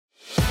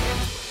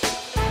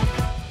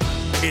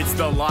It's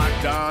the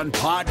Locked On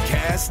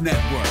Podcast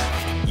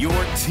Network, your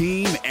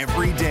team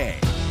every day.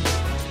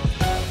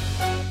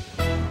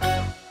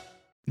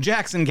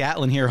 Jackson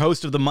Gatlin here,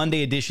 host of the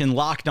Monday edition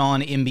Locked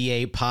On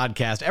NBA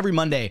podcast. Every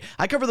Monday,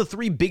 I cover the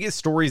three biggest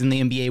stories in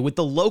the NBA with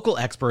the local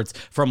experts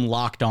from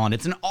Locked On.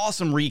 It's an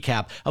awesome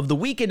recap of the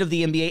weekend of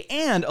the NBA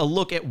and a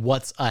look at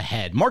what's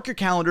ahead. Mark your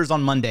calendars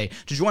on Monday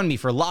to join me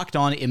for Locked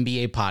On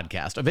NBA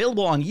podcast,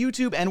 available on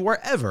YouTube and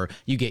wherever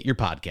you get your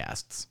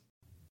podcasts.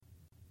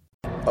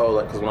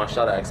 Because when I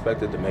shot, I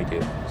expected to make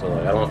it. So,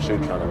 I don't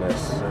shoot trying to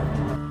miss.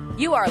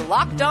 You are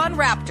Locked On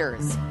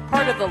Raptors,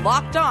 part of the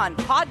Locked On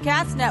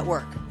Podcast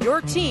Network,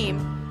 your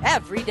team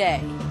every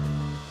day.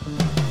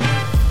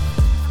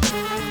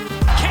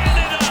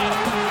 Canada,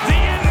 the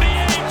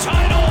NBA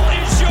title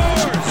is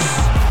yours.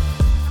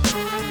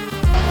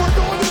 We're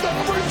going to the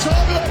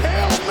overtime of the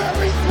Hail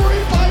Mary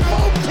 3 by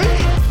Mo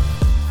Pete.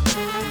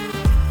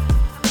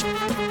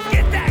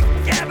 Get that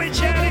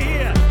garbage out of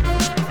here.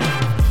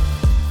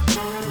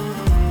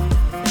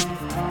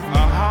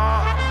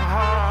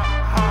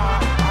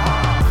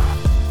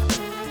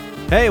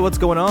 Hey, what's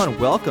going on?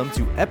 Welcome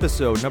to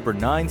episode number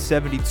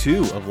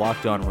 972 of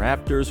Locked On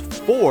Raptors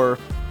for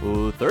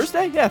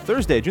Thursday? Yeah,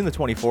 Thursday, June the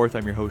 24th.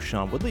 I'm your host,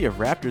 Sean Woodley of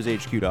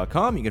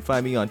RaptorsHQ.com. You can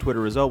find me on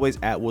Twitter as always,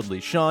 at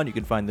WoodleySean. You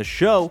can find the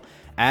show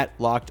at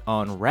Locked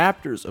On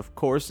Raptors, of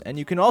course. And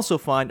you can also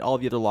find all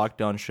the other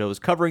Locked On shows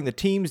covering the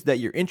teams that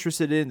you're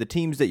interested in, the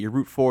teams that you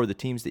root for, the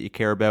teams that you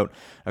care about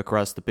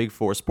across the Big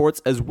Four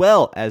sports, as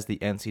well as the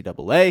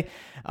NCAA.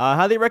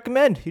 Highly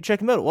recommend you check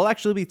them out. We'll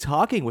actually be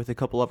talking with a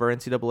couple of our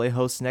NCAA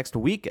hosts next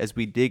week as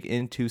we dig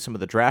into some of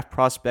the draft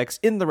prospects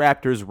in the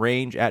Raptors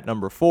range at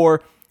number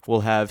 4.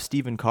 We'll have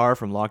Stephen Carr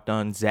from Locked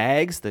On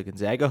Zags, the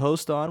Gonzaga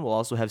host, on. We'll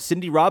also have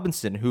Cindy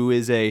Robinson, who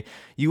is a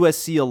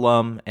USC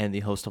alum and the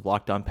host of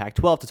Locked On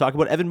Pac-12, to talk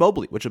about Evan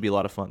Mobley, which will be a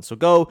lot of fun. So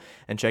go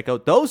and check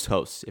out those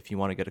hosts if you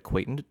want to get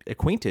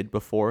acquainted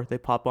before they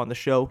pop on the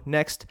show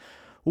next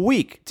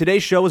week.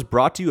 Today's show is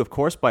brought to you, of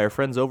course, by our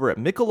friends over at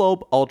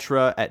Michelob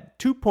Ultra at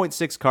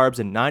 2.6 carbs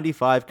and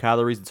 95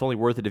 calories. It's only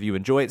worth it if you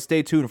enjoy it.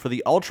 Stay tuned for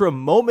the Ultra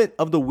Moment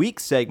of the Week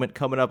segment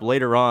coming up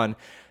later on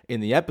in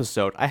the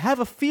episode. I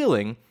have a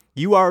feeling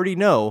you already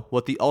know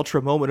what the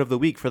Ultra Moment of the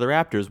Week for the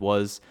Raptors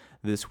was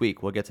this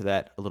week. We'll get to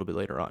that a little bit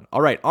later on.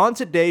 All right, on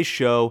today's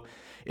show,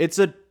 it's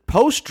a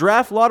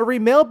post-draft lottery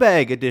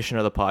mailbag edition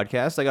of the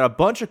podcast. I got a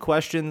bunch of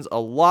questions, a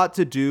lot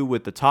to do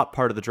with the top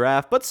part of the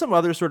draft, but some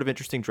other sort of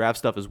interesting draft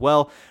stuff as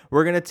well.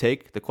 We're going to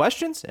take the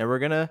questions and we're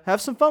going to have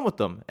some fun with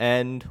them.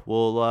 And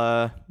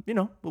we're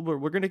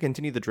going to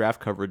continue the draft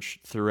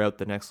coverage throughout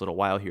the next little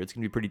while here. It's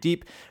going to be pretty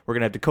deep. We're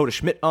going to have Dakota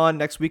Schmidt on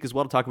next week as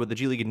well to talk about the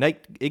G League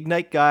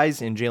Ignite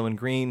guys in Jalen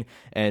Green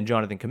and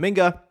Jonathan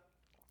Kuminga.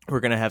 We're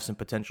going to have some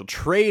potential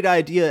trade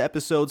idea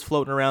episodes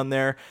floating around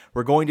there.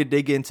 We're going to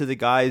dig into the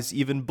guys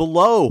even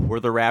below where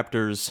the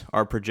Raptors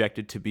are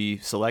projected to be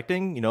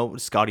selecting.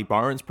 Scotty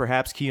Barnes,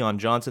 perhaps, Keon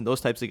Johnson,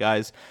 those types of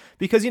guys.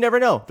 Because you never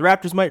know. The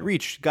Raptors might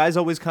reach. Guys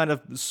always kind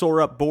of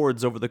soar up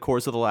boards over the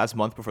course of the last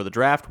month before the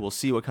draft. We'll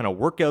see what kind of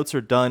workouts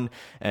are done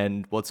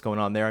and what's going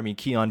on there. I mean,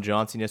 Keon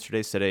Johnson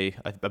yesterday set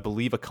I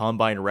believe a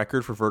combine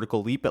record for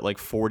vertical leap at like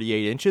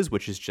 48 inches,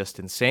 which is just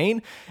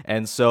insane.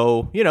 And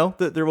so,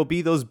 there will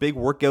be those big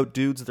workout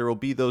dudes. There will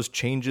be those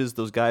changes,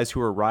 those guys who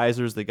are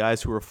risers, the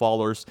guys who are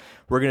fallers.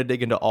 We're going to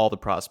dig into all the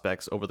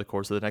prospects over the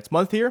course of the next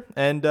month here.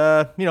 And,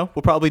 we'll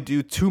probably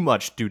do too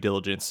much due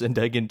diligence and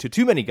dig into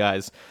too many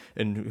guys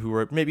and who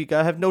are maybe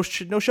have no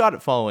shot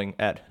at following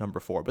at number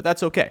 4. But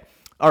that's okay.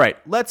 All right,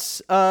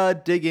 let's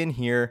dig in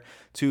here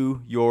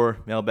to your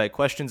mailbag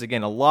questions.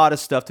 Again, a lot of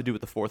stuff to do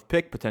with the 4th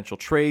pick, potential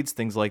trades,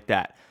 things like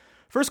that.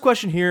 First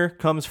question here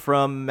comes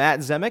from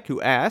Matt Zemek,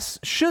 who asks,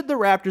 should the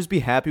Raptors be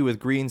happy with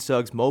Green,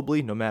 Suggs,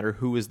 Mobley, no matter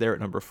who is there at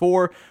number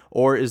 4,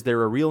 or is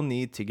there a real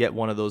need to get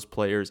one of those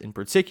players in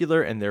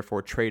particular and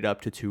therefore trade up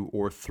to 2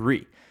 or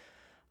 3?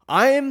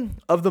 I am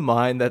of the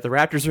mind that the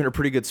Raptors are in a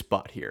pretty good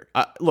spot here.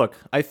 Look,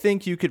 I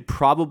think you could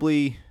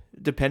probably,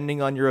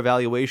 depending on your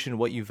evaluation,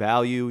 what you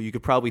value, you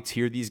could probably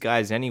tier these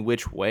guys any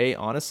which way,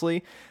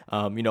 honestly.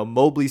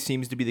 Mobley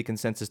seems to be the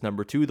consensus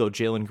number 2, though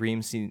Jalen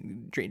Green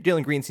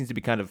seems to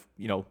be kind of,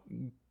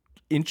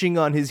 inching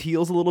on his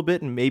heels a little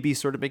bit and maybe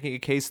sort of making a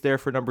case there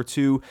for number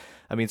 2.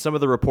 I mean, some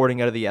of the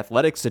reporting out of the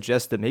Athletic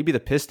suggests that maybe the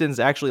Pistons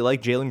actually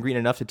like Jalen Green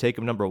enough to take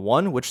him number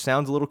 1, which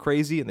sounds a little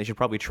crazy, and they should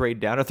probably trade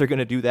down if they're going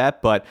to do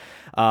that. But,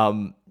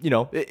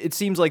 it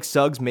seems like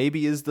Suggs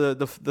maybe is the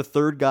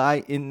third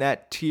guy in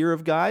that tier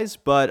of guys,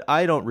 but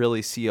I don't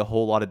really see a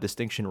whole lot of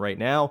distinction right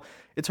now.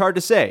 It's hard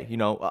to say.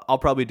 I'll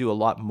probably do a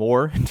lot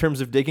more in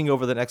terms of digging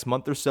over the next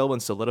month or so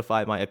and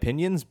solidify my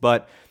opinions,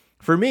 but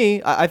for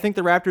me, I think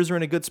the Raptors are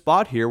in a good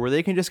spot here where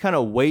they can just kind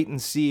of wait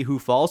and see who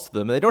falls to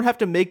them. They don't have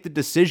to make the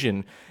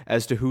decision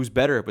as to who's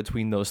better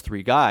between those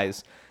 3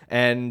 guys.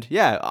 And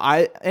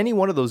yeah, any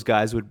one of those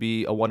guys would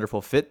be a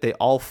wonderful fit. They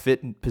all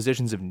fit in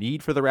positions of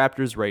need for the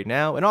Raptors right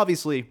now. And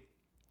obviously,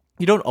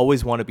 you don't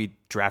always want to be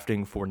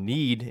drafting for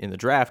need in the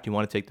draft. You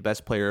want to take the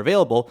best player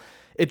available.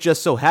 It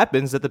just so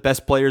happens that the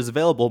best players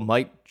available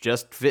might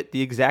just fit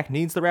the exact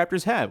needs the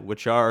Raptors have,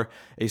 which are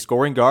a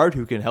scoring guard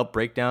who can help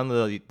break down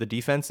the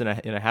defense in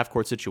a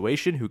half-court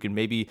situation, who can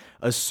maybe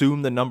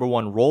assume the number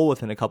one role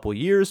within a couple of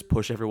years,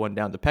 push everyone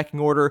down the pecking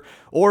order,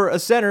 or a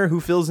center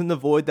who fills in the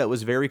void that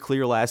was very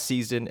clear last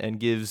season and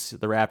gives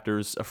the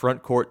Raptors a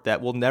front court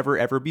that will never,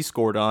 ever be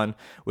scored on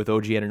with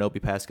OG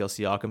Anunoby, Pascal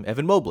Siakam,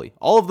 Evan Mobley.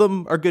 All of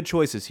them are good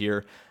choices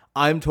here.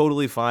 I'm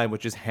totally fine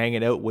with just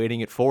hanging out,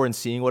 waiting at 4 and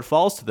seeing what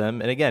falls to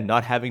them. And again,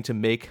 not having to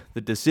make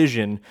the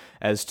decision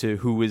as to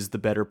who is the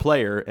better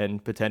player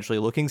and potentially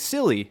looking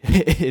silly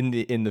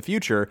in the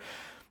future.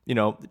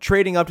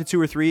 Trading up to 2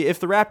 or 3,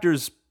 if the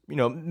Raptors, the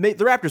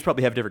Raptors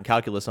probably have different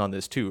calculus on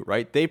this too,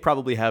 right? They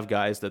probably have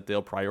guys that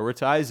they'll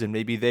prioritize, and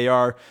maybe they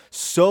are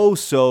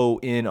so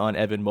in on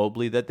Evan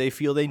Mobley that they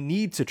feel they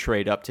need to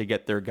trade up to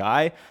get their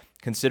guy,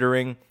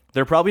 considering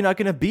they're probably not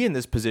going to be in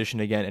this position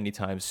again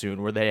anytime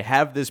soon, where they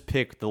have this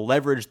pick, the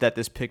leverage that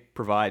this pick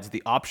provides,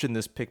 the option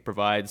this pick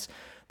provides,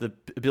 the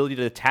ability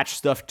to attach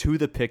stuff to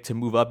the pick to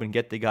move up and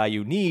get the guy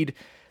you need.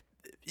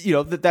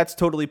 That's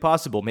totally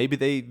possible. Maybe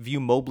they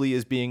view Mobley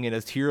as being in a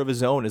tier of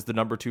his own as the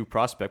number 2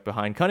 prospect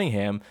behind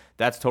Cunningham.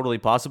 That's totally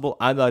possible.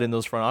 I'm not in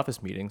those front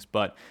office meetings.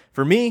 But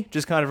for me,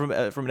 just kind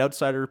of from an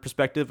outsider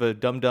perspective, a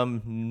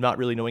dumb, not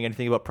really knowing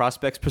anything about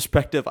prospects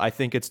perspective, I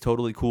think it's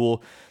totally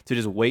cool to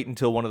just wait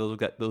until one of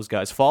those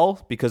guys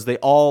fall, because they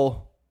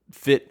all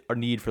fit our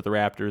need for the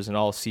Raptors and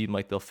all seem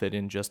like they'll fit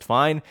in just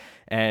fine.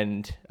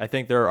 And I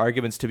think there are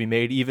arguments to be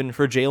made even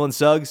for Jalen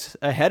Suggs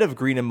ahead of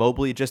Green and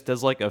Mobley, just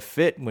as like a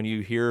fit when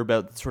you hear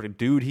about the sort of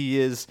dude he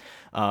is,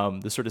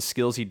 the sort of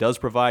skills he does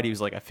provide. He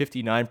was like a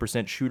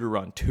 59% shooter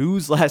on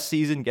twos last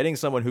season. Getting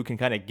someone who can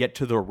kind of get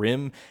to the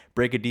rim,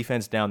 break a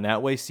defense down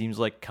that way seems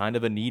like kind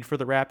of a need for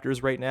the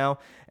Raptors right now.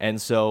 And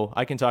so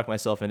I can talk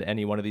myself into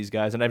any one of these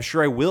guys, and I'm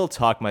sure I will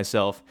talk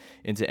myself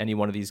into any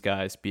one of these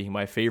guys being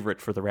my favorite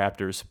for the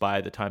Raptors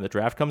by the time the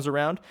draft comes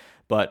around.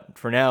 But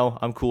for now,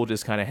 I'm cool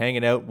just kind of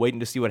hanging out, waiting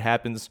to see what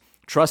happens,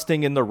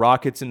 trusting in the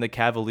Rockets and the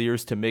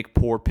Cavaliers to make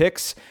poor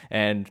picks,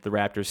 and the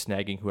Raptors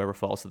snagging whoever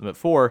falls to them at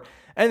 4.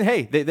 And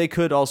hey, they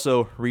could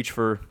also reach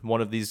for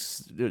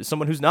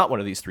someone who's not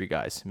one of these 3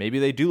 guys. Maybe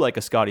they do like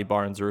a Scotty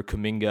Barnes or a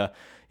Kuminga.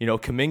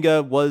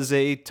 Kuminga was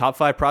a top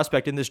 5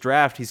 prospect in this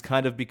draft. He's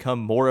kind of become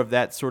more of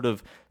that sort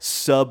of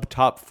sub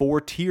top 4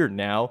 tier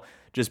now,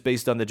 just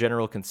based on the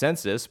general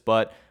consensus.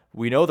 But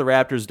we know the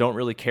Raptors don't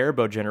really care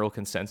about general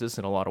consensus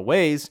in a lot of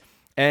ways.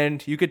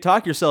 And you could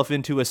talk yourself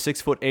into a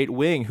 6'8"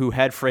 wing who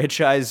had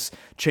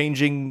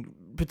franchise-changing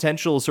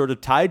potential sort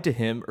of tied to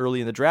him early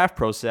in the draft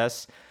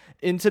process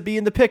into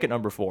being the pick at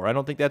number 4. I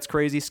don't think that's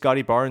crazy.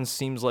 Scotty Barnes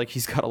seems like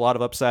he's got a lot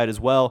of upside as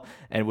well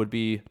and would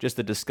be just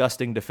a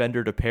disgusting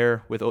defender to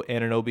pair with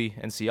Anunoby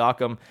and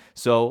Siakam.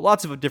 So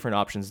lots of different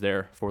options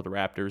there for the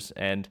Raptors,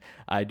 and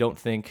I don't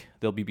think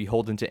they'll be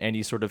beholden to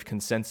any sort of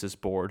consensus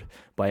board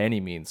by any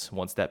means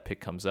once that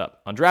pick comes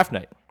up on draft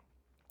night.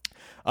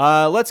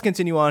 Let's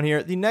continue on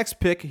here. The next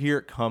pick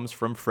here comes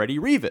from Freddie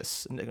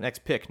Rivas.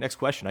 Next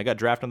question. I got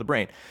draft on the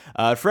brain.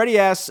 Freddie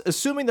asks,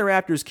 assuming the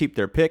Raptors keep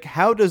their pick,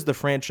 how does the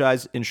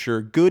franchise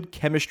ensure good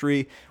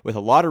chemistry with a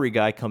lottery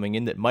guy coming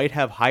in that might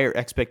have higher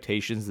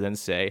expectations than,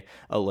 say,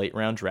 a late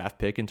round draft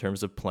pick in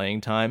terms of playing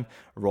time,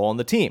 role on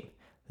the team?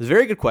 It's a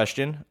very good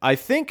question. I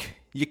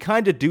think you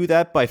kind of do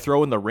that by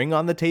throwing the ring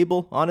on the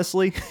table,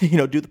 honestly.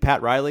 Do the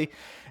Pat Riley.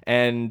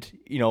 And,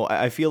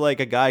 I feel like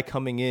a guy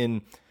coming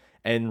in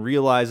and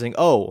realizing,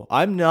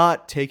 I'm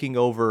not taking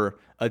over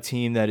a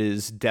team that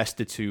is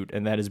destitute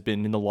and that has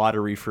been in the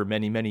lottery for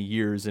many, many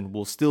years and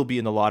will still be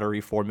in the lottery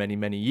for many,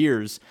 many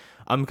years.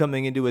 I'm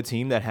coming into a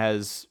team that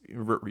has,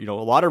 a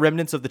lot of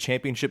remnants of the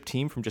championship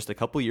team from just a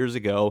couple years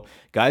ago,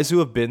 guys who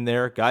have been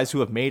there, guys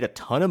who have made a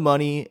ton of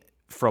money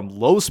from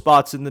low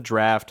spots in the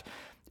draft.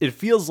 It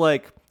feels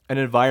like an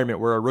environment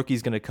where a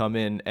rookie's going to come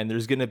in and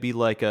there's going to be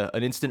like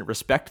an instant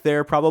respect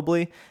there,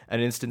 probably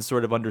an instant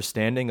sort of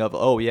understanding of,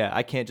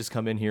 I can't just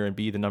come in here and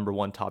be the number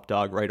 1 top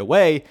dog right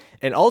away.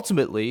 And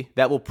ultimately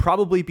that will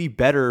probably be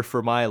better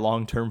for my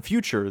long-term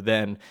future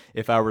than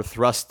if I were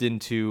thrust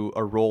into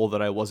a role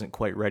that I wasn't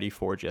quite ready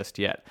for just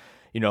yet.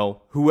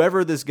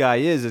 Whoever this guy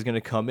is going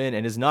to come in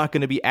and is not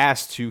going to be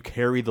asked to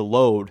carry the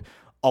load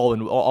all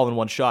in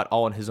one shot,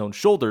 all on his own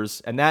shoulders.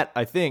 And that,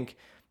 I think,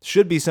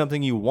 should be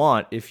something you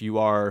want if you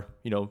are,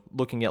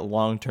 looking at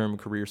long-term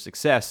career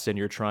success and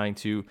you're trying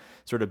to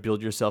sort of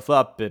build yourself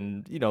up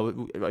and, you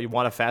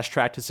want a fast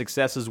track to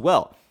success as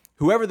well.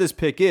 Whoever this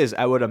pick is,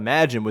 I would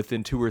imagine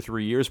within 2 or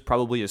 3 years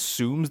probably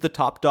assumes the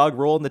top dog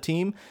role in the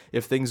team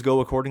if things go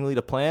accordingly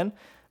to plan.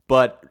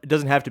 But it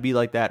doesn't have to be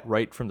like that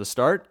right from the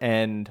start.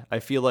 And I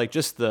feel like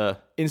just the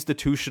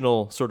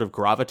institutional sort of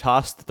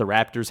gravitas that the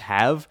Raptors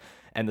have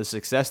and the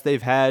success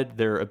they've had,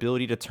 their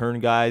ability to turn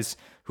guys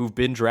who've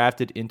been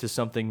drafted into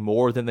something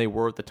more than they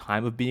were at the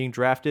time of being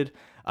drafted,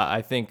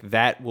 I think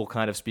that will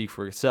kind of speak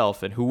for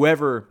itself. And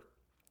whoever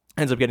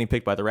ends up getting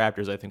picked by the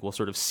Raptors, I think we'll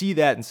sort of see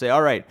that and say,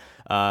 all right,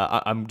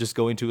 I'm just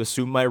going to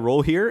assume my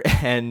role here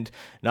and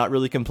not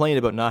really complain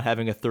about not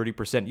having a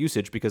 30%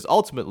 usage, because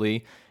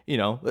ultimately,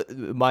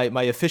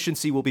 my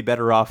efficiency will be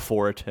better off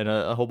for it, and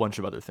a whole bunch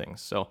of other things.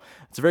 So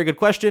it's a very good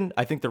question.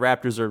 I think the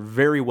Raptors are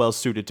very well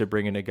suited to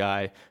bring in a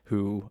guy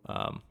who,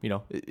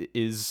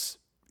 is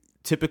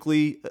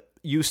typically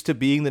used to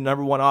being the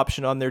number one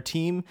option on their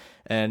team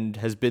and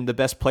has been the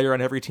best player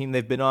on every team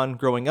they've been on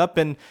growing up.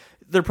 And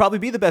they'll probably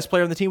be the best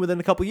player on the team within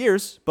a couple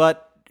years,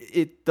 but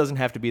it doesn't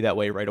have to be that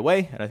way right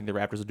away. And I think the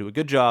Raptors will do a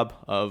good job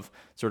of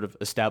sort of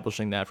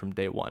establishing that from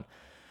day one.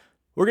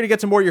 We're going to get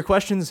to more of your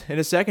questions in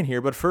a second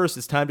here, but first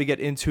it's time to get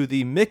into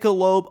the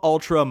Michelob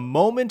Ultra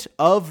moment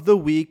of the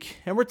week.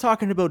 And we're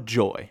talking about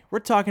joy. We're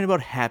talking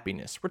about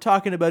happiness. We're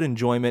talking about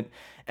enjoyment.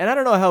 And I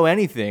don't know how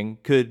anything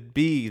could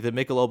be the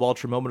Michelob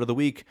Ultra moment of the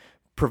week,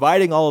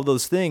 providing all of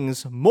those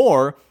things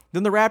more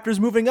than the Raptors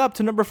moving up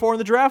to number 4 in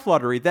the draft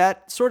lottery.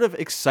 That sort of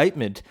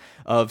excitement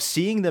of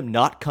seeing them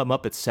not come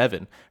up at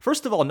 7.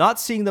 First of all, not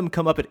seeing them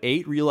come up at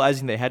 8,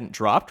 realizing they hadn't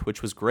dropped,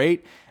 which was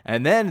great.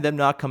 And then them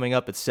not coming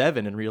up at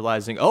 7 and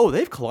realizing, oh,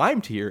 they've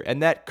climbed here.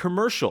 And that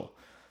commercial,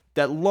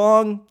 that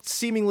long,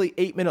 seemingly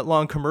 8-minute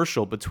long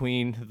commercial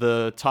between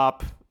the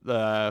top,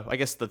 the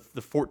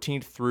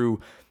 14th through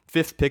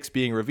 5th picks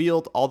being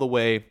revealed all the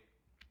way,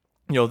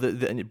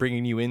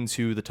 bringing you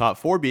into the top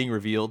 4 being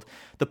revealed,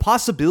 the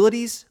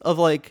possibilities of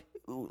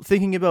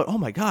thinking about, oh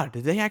my God,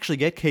 did they actually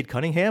get Cade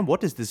Cunningham?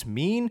 What does this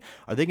mean?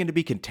 Are they going to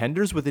be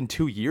contenders within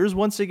 2 years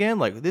once again?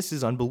 This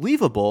is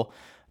unbelievable.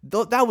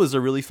 That was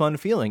a really fun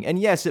feeling. And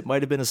yes, it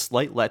might have been a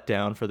slight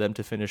letdown for them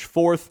to finish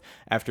 4th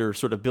after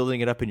sort of building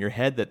it up in your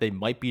head that they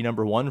might be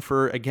number 1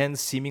 for, again,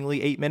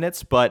 seemingly 8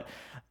 minutes, but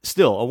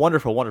still a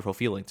wonderful, wonderful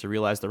feeling to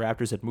realize the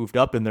Raptors had moved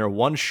up in their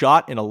one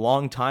shot in a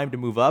long time to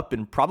move up,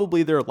 and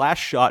probably their last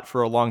shot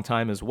for a long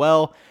time as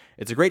well.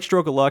 It's a great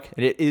stroke of luck,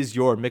 and it is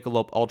your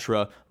Michelob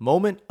Ultra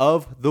moment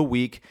of the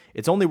week.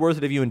 It's only worth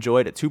it if you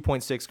enjoy it at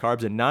 2.6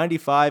 carbs and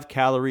 95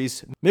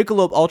 calories.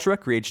 Michelob Ultra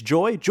creates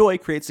joy, joy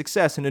creates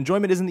success, and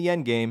enjoyment isn't the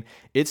end game,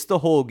 it's the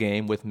whole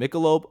game with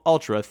Michelob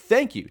Ultra.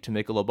 Thank you to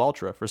Michelob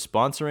Ultra for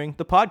sponsoring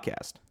the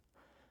podcast.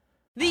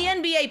 The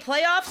NBA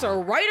playoffs are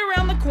right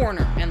around the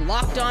corner, and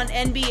Locked On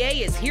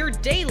NBA is here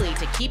daily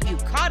to keep you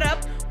caught up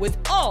with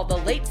all the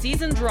late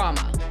season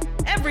drama.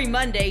 Every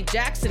Monday,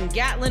 Jackson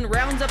Gatlin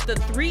rounds up the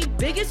 3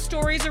 biggest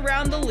stories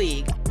around the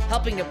league,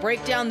 helping to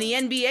break down the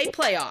NBA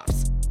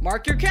playoffs.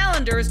 Mark your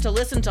calendars to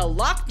listen to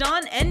Locked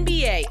On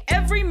NBA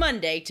every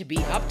Monday to be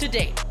up to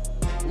date.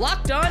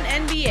 Locked On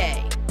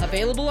NBA,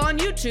 available on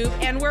YouTube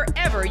and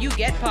wherever you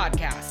get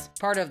podcasts.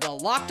 Part of the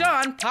Locked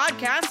On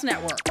Podcast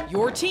Network,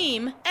 your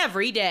team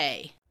every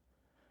day.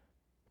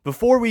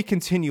 Before we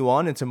continue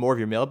on into more of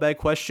your mailbag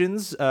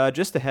questions,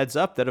 just a heads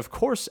up that, of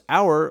course,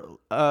 our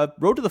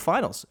Road to the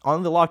Finals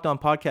on the Locked On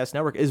Podcast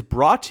Network is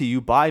brought to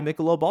you by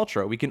Michelob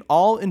Ultra. We can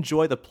all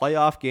enjoy the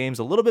playoff games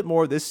a little bit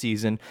more this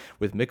season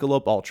with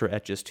Michelob Ultra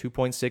at just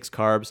 2.6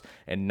 carbs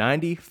and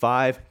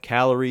 95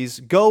 calories.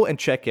 Go and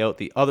check out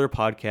the other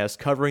podcasts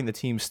covering the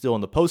team still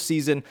in the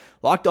postseason.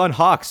 Locked On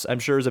Hawks, I'm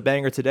sure, is a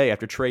banger today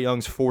after Trae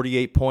Young's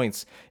 48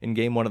 points in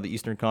Game 1 of the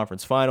Eastern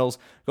Conference Finals.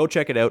 Go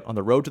check it out on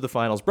the Road to the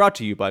Finals, brought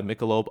to you by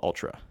Michelob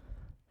Ultra.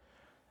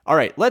 All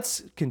right,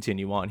 let's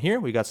continue on here.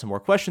 We got some more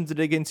questions to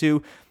dig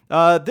into.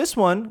 This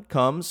one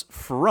comes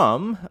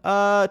from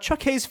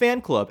Chuck Hayes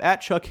Fan Club at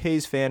Chuck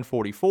Hayes Fan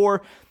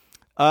 44.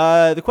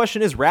 The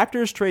question is,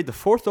 Raptors trade the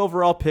 4th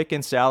overall pick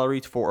and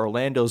salary for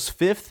Orlando's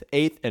 5th,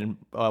 8th, and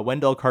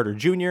Wendell Carter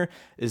Jr.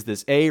 Is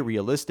this A,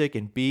 realistic,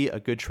 and B,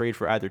 a good trade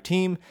for either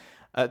team?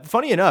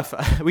 Funny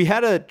enough, we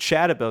had a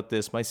chat about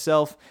this,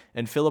 myself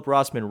and Philip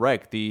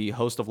Rossman-Reich, the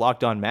host of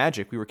Locked On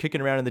Magic. We were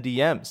kicking around in the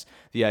DMs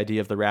the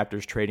idea of the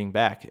Raptors trading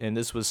back, and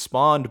this was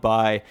spawned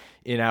by,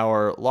 in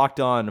our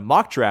Locked On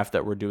mock draft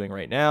that we're doing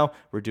right now,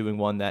 we're doing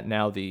one that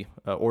now the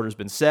order's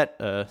been set,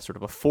 sort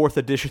of a 4th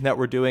edition that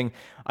we're doing.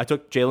 I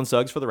took Jalens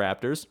Suggs for the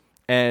Raptors.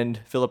 And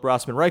Philip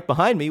Rossman-Reich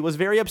behind me was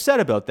very upset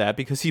about that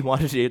because he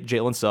wanted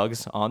Jalens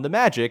Suggs on the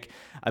Magic.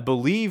 I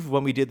believe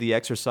when we did the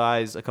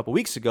exercise a couple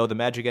weeks ago, the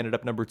Magic ended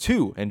up number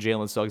 2, and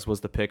Jalens Suggs was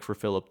the pick for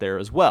Philip there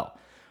as well.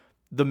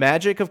 The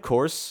Magic, of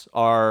course,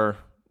 are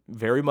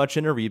very much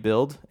in a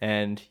rebuild.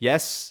 And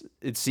yes,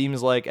 it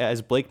seems like,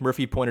 as Blake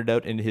Murphy pointed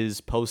out in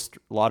his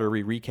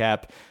post-lottery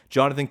recap,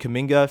 Jonathan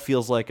Kuminga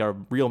feels like a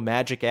real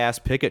Magic-ass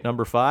pick at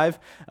number 5.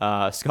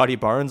 Scotty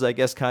Barnes, I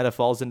guess, kind of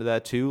falls into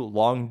that too.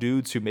 Long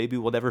dudes who maybe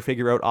will never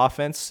figure out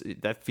offense.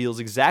 That feels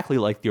exactly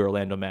like the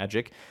Orlando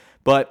Magic.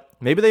 But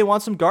maybe they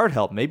want some guard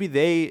help. Maybe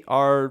they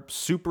are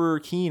super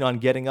keen on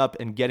getting up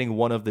and getting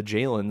one of the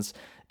Jalens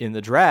in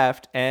the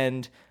draft,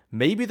 and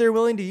maybe they're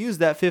willing to use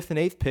that 5th and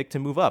 8th pick to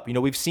move up. You know,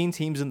 we've seen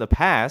teams in the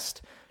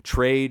past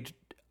trade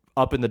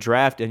up in the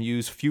draft and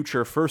use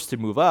future first to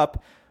move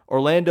up.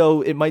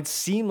 Orlando, it might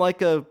seem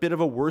like a bit of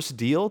a worse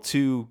deal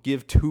to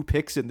give 2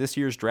 picks in this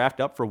year's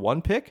draft up for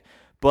 1 pick,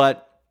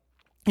 but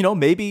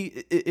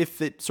maybe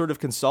if it sort of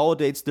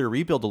consolidates their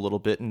rebuild a little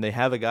bit and they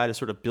have a guy to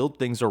sort of build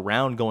things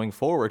around going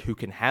forward who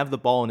can have the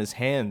ball in his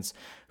hands,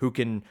 who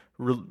can,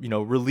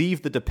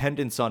 relieve the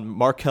dependence on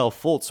Markelle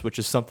Fultz, which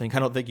is something I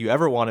don't think you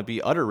ever want to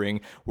be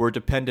uttering. We're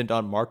dependent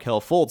on Markelle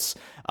Fultz.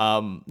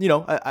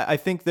 I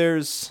think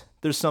there's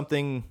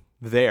something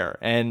there.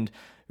 And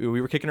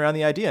we were kicking around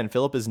the idea, and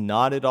Philip is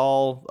not at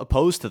all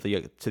opposed to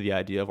the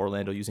idea of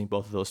Orlando using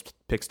both of those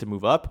picks to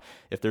move up.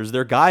 If there's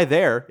their guy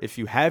there, if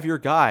you have your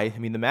guy, I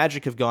mean, the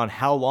Magic have gone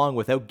how long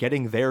without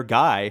getting their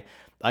guy?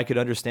 I could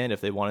understand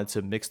if they wanted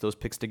to mix those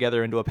picks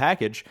together into a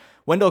package.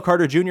 Wendell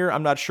Carter Jr.,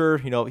 I'm not sure.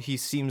 He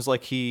seems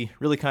like he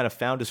really kind of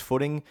found his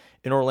footing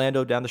in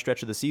Orlando down the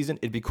stretch of the season.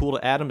 It'd be cool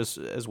to add him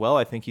as well.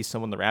 I think he's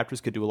someone the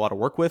Raptors could do a lot of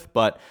work with.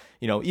 But,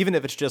 even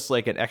if it's just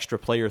like an extra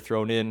player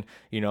thrown in,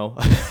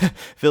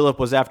 Philip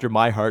was after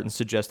my heart and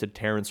suggested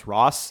Terrence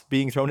Ross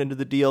being thrown into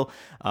the deal.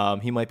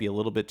 He might be a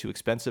little bit too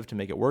expensive to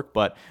make it work.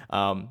 But,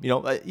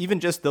 even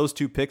just those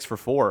two picks for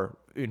 4,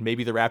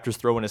 maybe the Raptors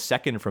throw in a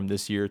second from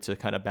this year to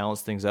kind of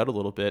balance things out a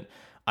little bit.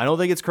 I don't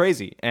think it's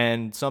crazy,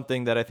 and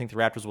something that I think the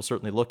Raptors will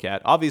certainly look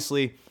at.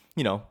 Obviously,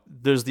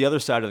 there's the other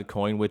side of the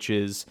coin, which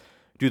is,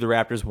 do the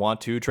Raptors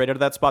want to trade out of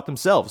that spot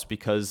themselves?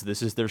 Because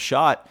this is their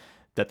shot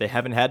that they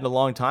haven't had in a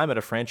long time at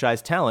a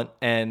franchise talent.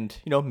 And,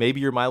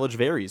 maybe your mileage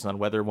varies on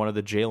whether one of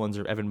the Jalens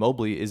or Evan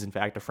Mobley is in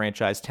fact a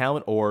franchise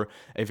talent or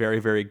a very,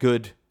 very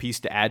good piece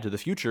to add to the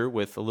future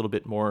with a little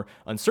bit more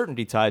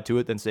uncertainty tied to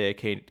it than, say, a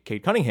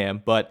Cade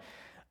Cunningham. But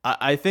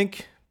I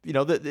think,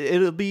 that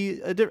it'll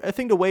be a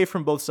thing to weigh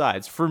from both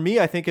sides. For me,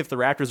 I think if the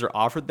Raptors are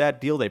offered that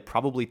deal, they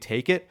probably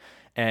take it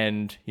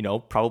and,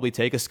 probably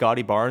take a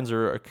Scotty Barnes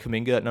or a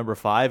Kuminga at number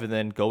 5 and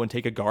then go and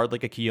take a guard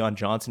like a Keon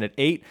Johnson at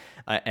 8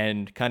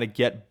 and kind of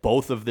get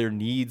both of their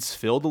needs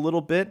filled a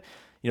little bit.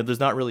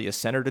 There's not really a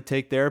center to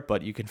take there,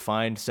 but you can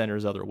find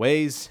centers other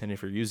ways. And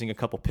if you're using a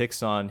couple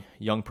picks on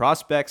young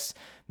prospects,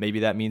 maybe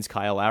that means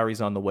Kyle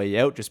Lowry's on the way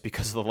out just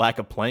because of the lack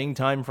of playing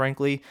time,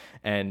 frankly.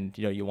 And,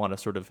 you want to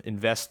sort of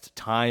invest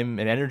time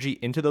and energy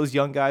into those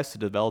young guys to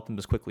develop them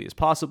as quickly as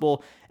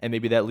possible. And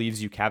maybe that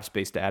leaves you cap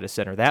space to add a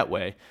center that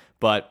way.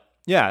 But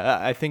yeah,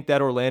 I think that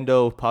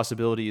Orlando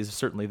possibility is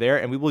certainly there,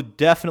 and we will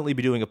definitely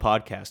be doing a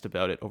podcast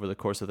about it over the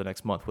course of the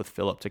next month with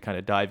Philip to kind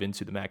of dive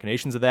into the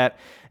machinations of that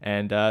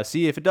and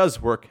see if it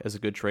does work as a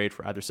good trade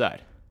for either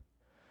side.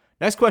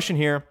 Next question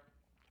here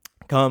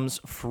comes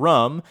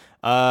from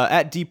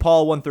at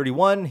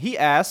DPaul131. He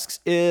asks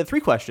 3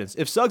 questions.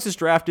 If Suggs is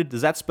drafted,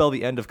 does that spell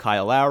the end of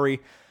Kyle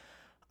Lowry?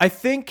 I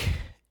think,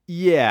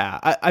 yeah.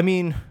 I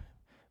mean,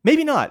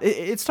 maybe not.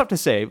 It's tough to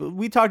say.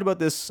 We talked about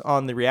this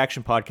on the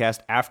Reaction podcast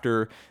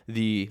after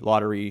the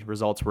lottery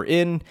results were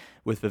in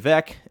with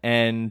Vivek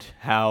and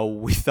how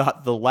we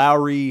thought the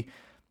Lowry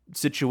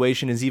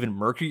situation is even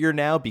murkier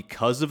now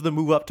because of the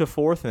move up to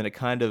 4th, and it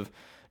kind of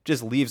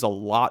just leaves a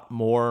lot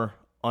more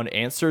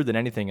unanswered than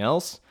anything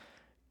else.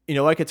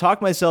 I could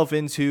talk myself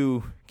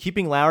into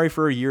keeping Lowry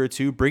for a year or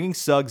two, bringing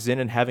Suggs in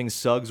and having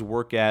Suggs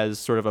work as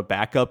sort of a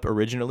backup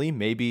originally,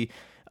 maybe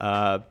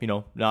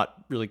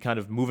not really kind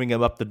of moving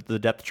him up the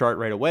depth chart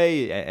right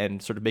away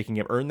and sort of making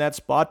him earn that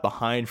spot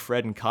behind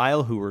Fred and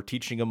Kyle, who are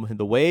teaching him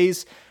the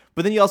ways.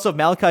 But then you also have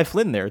Malachi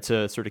Flynn there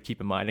to sort of keep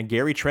in mind, and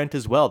Gary Trent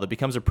as well. That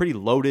becomes a pretty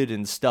loaded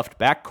and stuffed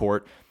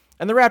backcourt.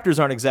 And the Raptors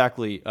aren't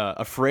exactly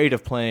afraid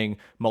of playing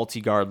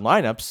multi-guard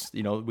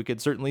lineups. We could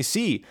certainly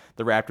see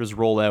the Raptors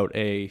roll out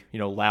a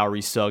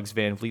Lowry, Suggs,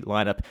 Van Vliet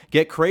lineup,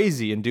 get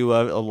crazy and do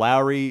a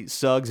Lowry,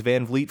 Suggs,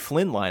 Van Vliet,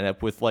 Flynn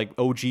lineup with like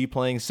OG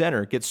playing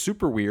center. Get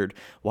super weird.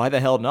 Why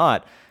the hell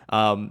not?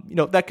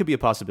 That could be a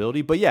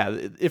possibility. But yeah,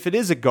 if it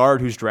is a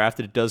guard who's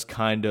drafted, it does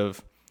kind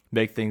of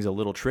make things a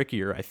little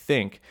trickier, I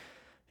think.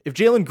 If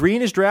Jalen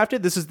Green is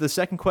drafted, this is the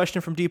second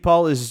question from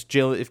DPaul,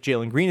 if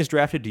Jalen Green is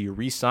drafted, do you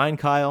re-sign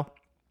Kyle?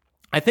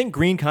 I think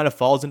Green kind of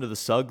falls into the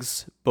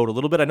Suggs boat a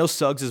little bit. I know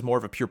Suggs is more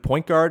of a pure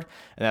point guard,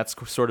 and that's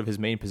sort of his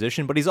main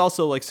position, but he's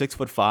also like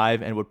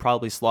 6'5" and would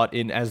probably slot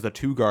in as the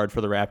 2 guard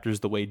for the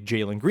Raptors the way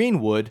Jalen Green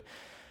would.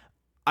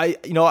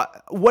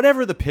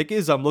 Whatever the pick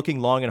is, I'm looking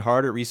long and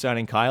hard at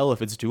re-signing Kyle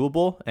if it's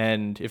doable,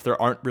 and if there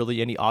aren't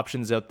really any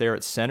options out there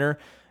at center.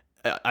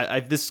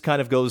 This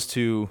kind of goes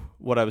to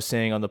what I was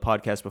saying on the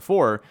podcast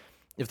before.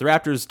 If the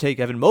Raptors take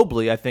Evan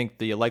Mobley, I think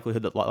the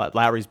likelihood that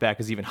Lowry's back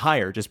is even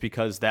higher just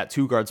because that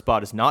 2-guard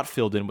spot is not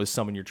filled in with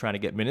someone you're trying to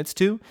get minutes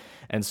to.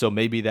 And so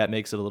maybe that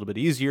makes it a little bit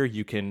easier.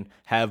 You can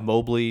have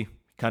Mobley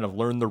kind of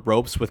learn the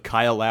ropes with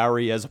Kyle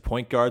Lowry as a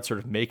point guard, sort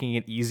of making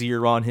it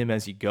easier on him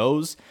as he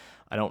goes.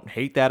 I don't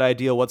hate that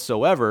idea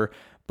whatsoever,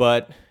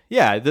 but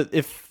yeah,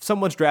 if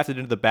someone's drafted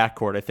into the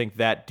backcourt, I think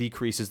that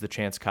decreases the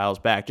chance Kyle's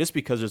back just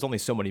because there's only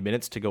so many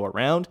minutes to go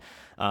around.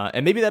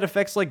 And maybe that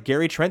affects like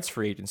Gary Trent's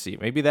free agency.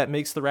 Maybe that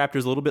makes the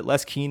Raptors a little bit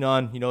less keen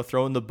on,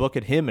 throwing the book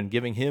at him and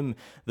giving him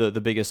the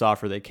biggest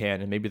offer they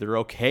can. And maybe they're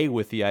okay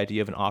with the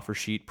idea of an offer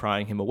sheet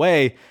prying him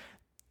away.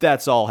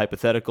 That's all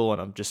hypothetical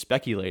and I'm just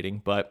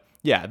speculating. But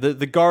yeah,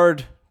 the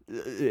guard,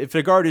 if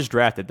the guard is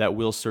drafted, that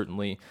will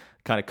certainly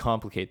kind of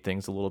complicate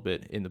things a little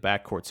bit in the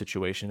backcourt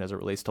situation as it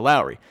relates to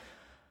Lowry.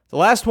 The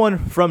last one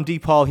from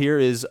DePaul here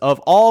is, of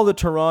all the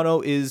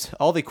Toronto is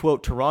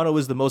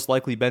the most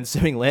likely Ben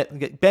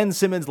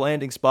Simmons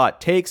landing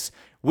spot takes.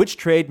 Which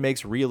trade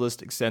makes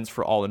realistic sense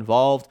for all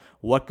involved?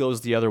 What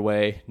goes the other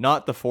way?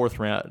 Not the fourth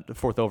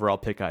overall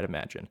pick, I'd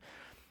imagine.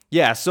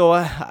 Yeah,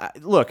 so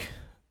look,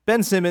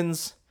 Ben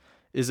Simmons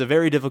is a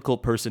very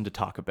difficult person to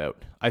talk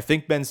about. I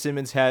think Ben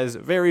Simmons has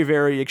very,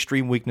 very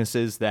extreme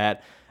weaknesses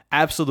that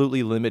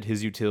absolutely limit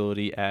his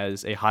utility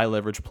as a high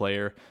leverage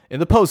player in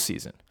the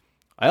postseason.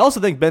 I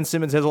also think Ben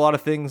Simmons has a lot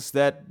of things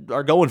that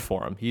are going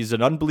for him. He's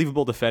an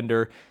unbelievable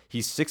defender.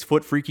 He's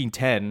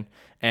 6'10",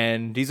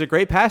 and he's a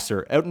great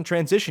passer. Out in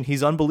transition,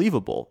 he's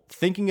unbelievable.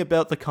 Thinking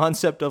about the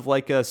concept of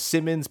like a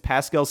Simmons,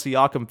 Pascal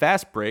Siakam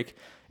fast break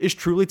is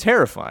truly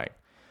terrifying.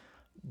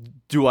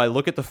 Do I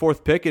look at the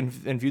fourth pick and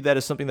view that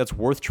as something that's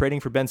worth trading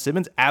for Ben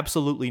Simmons?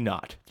 Absolutely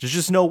not. There's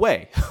just no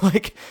way.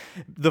 Like,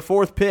 the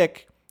fourth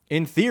pick,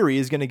 in theory,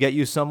 is going to get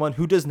you someone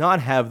who does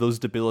not have those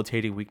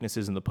debilitating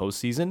weaknesses in the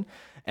postseason,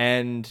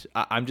 and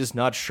I'm just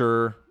not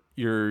sure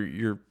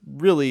you're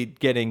really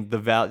getting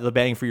the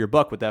bang for your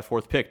buck with that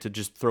fourth pick to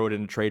just throw it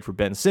in a trade for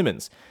Ben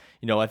Simmons.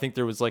 You know, I think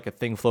there was like a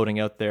thing floating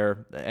out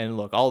there, and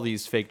look, all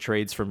these fake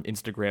trades from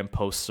Instagram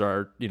posts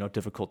are,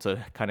 difficult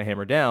to kind of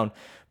hammer down,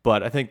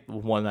 but I think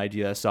one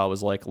idea I saw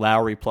was like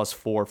Lowry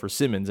 +4 for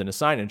Simmons in a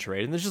sign-in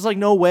trade, and there's just like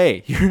no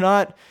way. You're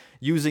not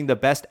using the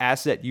best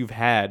asset you've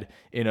had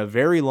in a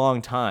very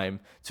long time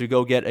to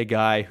go get a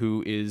guy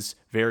who is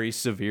very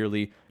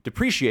severely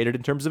depreciated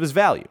in terms of his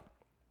value.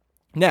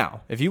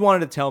 Now, if you wanted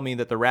to tell me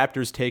that the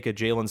Raptors take a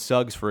Jalens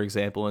Suggs, for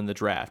example, in the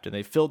draft, and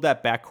they filled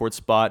that backcourt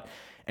spot,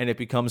 and it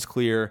becomes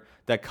clear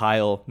that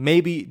Kyle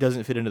maybe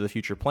doesn't fit into the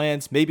future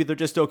plans, maybe they're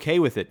just okay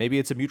with it, maybe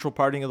it's a mutual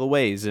parting of the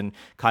ways, and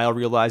Kyle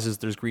realizes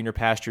there's greener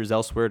pastures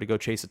elsewhere to go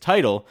chase a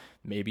title,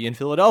 maybe in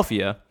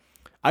Philadelphia,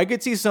 I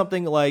could see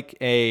something like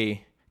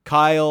a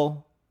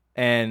Kyle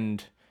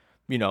and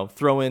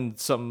throw in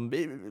some,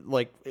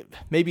 like,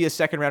 maybe a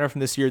second rounder from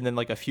this year and then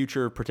like a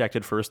future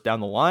protected first down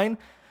the line.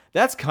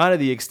 That's kind of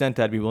the extent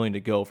I'd be willing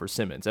to go for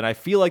Simmons. And I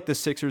feel like the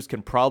Sixers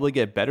can probably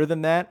get better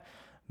than that.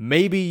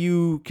 Maybe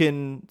you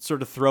can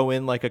sort of throw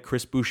in like a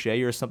Chris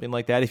Boucher or something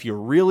like that if you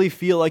really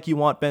feel like you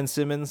want Ben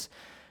Simmons.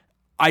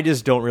 I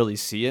just don't really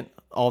see it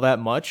all that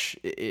much.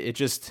 It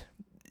just,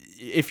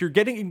 if you're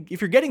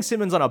getting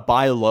Simmons on a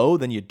buy low,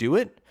 then you do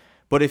it.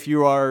 But if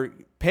you are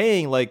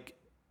paying like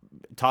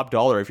top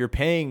dollar, if you're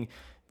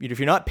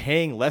not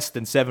paying less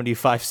than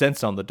 75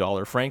 cents on the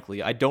dollar,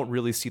 frankly, I don't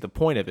really see the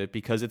point of it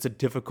because it's a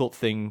difficult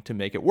thing to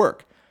make it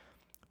work.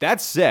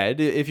 That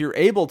said, if you're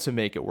able to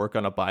make it work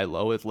on a buy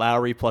low with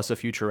Lowry plus a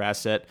future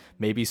asset,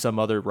 maybe some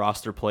other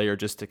roster player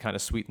just to kind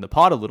of sweeten the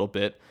pot a little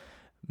bit,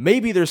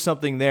 maybe there's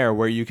something there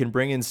where you can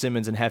bring in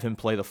Simmons and have him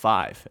play the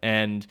 5.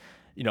 And,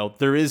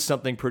 there is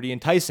something pretty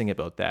enticing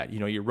about that.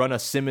 You run a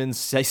Simmons,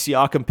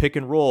 Siakam pick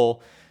and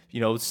roll,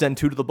 send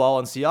 2 to the ball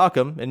on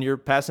Siakam, and you're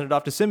passing it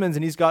off to Simmons,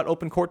 and he's got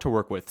open court to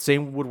work with.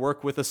 Same would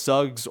work with a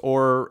Suggs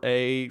or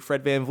a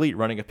Fred VanVleet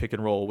running a pick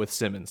and roll with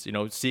Simmons.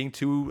 Seeing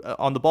 2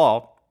 on the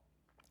ball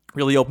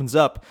really opens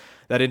up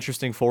that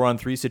interesting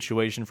 4-on-3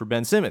 situation for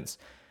Ben Simmons.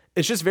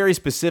 It's just very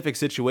specific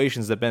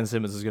situations that Ben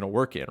Simmons is going to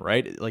work in,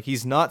 right? Like,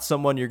 he's not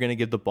someone you're going to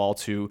give the ball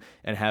to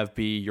and have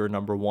be your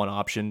number one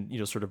option,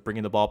 sort of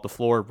bringing the ball up the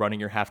floor,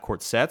 running your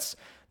half-court sets.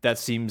 That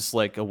seems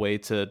like a way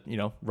to,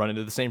 run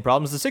into the same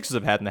problems the Sixers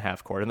have had in the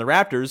half-court. And the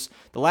Raptors,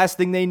 the last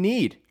thing they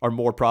need are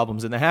more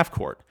problems in the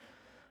half-court.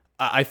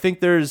 I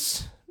think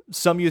there's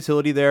some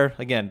utility there.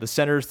 Again, the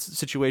center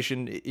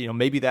situation,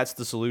 maybe that's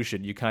the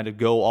solution. You kind of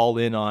go all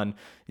in on,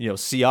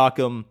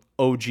 Siakam,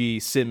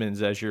 OG,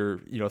 Simmons as your,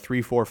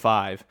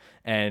 3-4-5,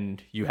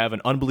 and you have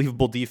an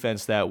unbelievable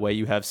defense that way.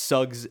 You have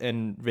Suggs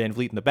and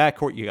VanVleet in the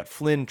backcourt. You got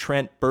Flynn,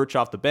 Trent, Birch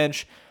off the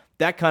bench.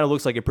 That kind of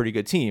looks like a pretty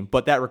good team,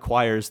 but that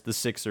requires the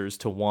Sixers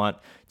to want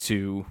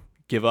to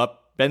give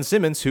up Ben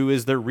Simmons, who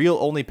is their real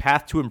only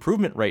path to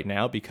improvement right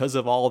now because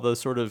of all the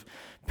sort of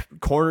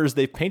corners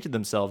they've painted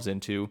themselves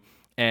into.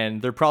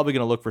 And they're probably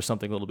going to look for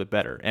something a little bit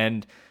better.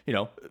 And,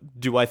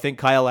 do I think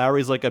Kyle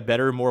Lowry is like a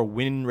better, more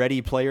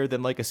win-ready player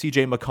than like a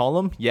CJ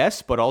McCollum?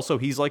 Yes, but also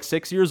he's like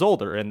 6 years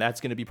older, and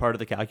that's going to be part of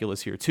the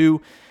calculus here too.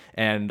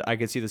 And I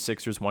could see the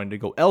Sixers wanting to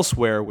go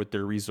elsewhere with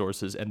their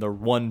resources and their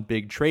one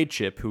big trade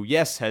chip, who,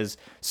 yes, has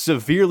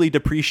severely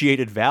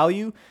depreciated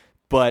value,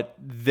 but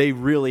they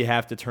really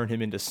have to turn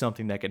him into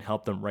something that can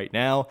help them right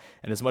now.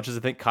 And as much as I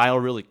think Kyle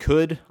really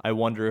could, I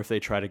wonder if they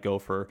try to go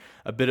for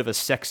a bit of a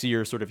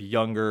sexier, sort of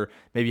younger,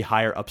 maybe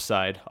higher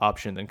upside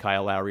option than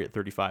Kyle Lowry at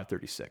 35,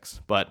 36.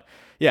 But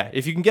yeah,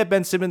 if you can get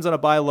Ben Simmons on a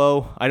buy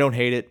low, I don't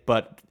hate it.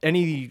 But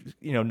any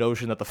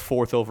notion that the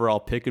 4th overall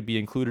pick could be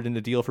included in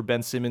the deal for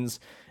Ben Simmons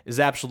is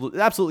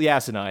absolutely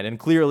asinine, and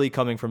clearly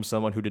coming from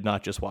someone who did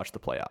not just watch the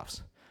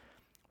playoffs.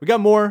 We got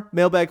more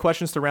mailbag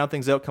questions to round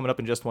things out coming up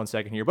in just 1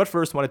 second here. But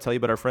first, I want to tell you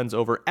about our friends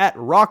over at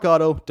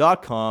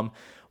rockauto.com.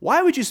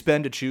 Why would you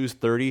spend to choose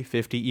 30,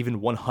 50,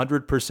 even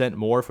 100%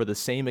 more for the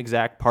same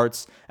exact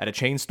parts at a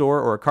chain store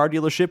or a car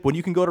dealership when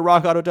you can go to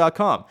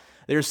rockauto.com?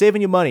 They're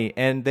saving you money,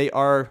 and they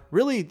are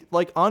really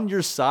like on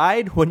your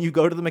side when you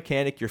go to the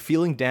mechanic. You're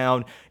feeling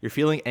down, you're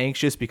feeling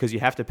anxious because you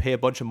have to pay a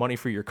bunch of money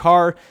for your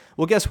car.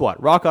 Well, guess what?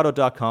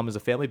 RockAuto.com is a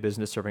family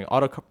business serving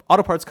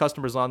auto parts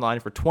customers online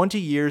for 20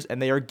 years,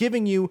 and they are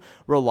giving you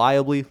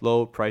reliably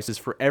low prices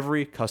for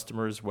every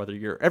customer, whether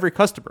you're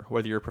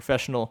a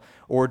professional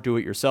or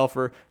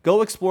do-it-yourselfer.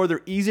 Go explore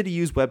their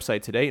easy-to-use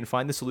website today and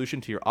find the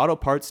solution to your auto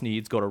parts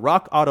needs. Go to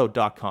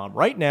RockAuto.com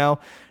right now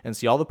and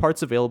see all the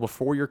parts available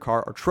for your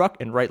car or truck,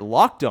 and write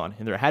Locked On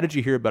in their How Did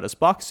You Hear About Us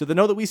box so they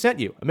know that we sent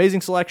you.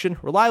 Amazing selection,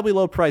 reliably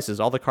low prices,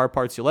 all the car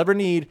parts you'll ever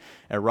need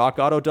at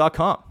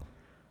RockAuto.com.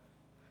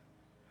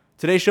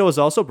 Today's show is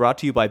also brought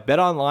to you by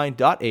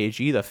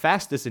BetOnline.ag, the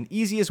fastest and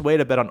easiest way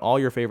to bet on all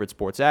your favorite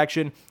sports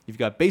action. You've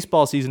got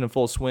baseball season in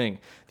full swing.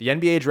 The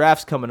NBA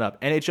draft's coming up.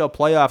 NHL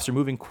playoffs are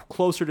moving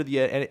closer to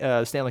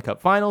the Stanley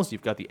Cup Finals.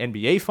 You've got the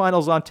NBA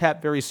Finals on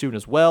tap very soon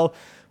as well.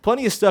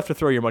 Plenty of stuff to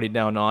throw your money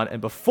down on. And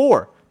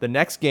before the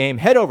next game,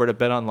 head over to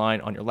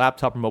BetOnline on your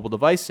laptop or mobile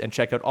device and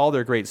check out all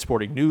their great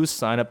sporting news,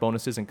 sign-up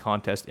bonuses, and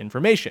contest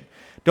information.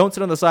 Don't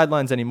sit on the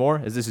sidelines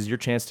anymore, as this is your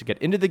chance to get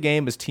into the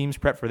game as teams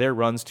prep for their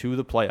runs to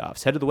the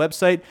playoffs. Head to the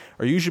website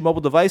or use your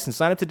mobile device and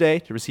sign up today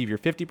to receive your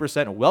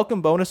 50%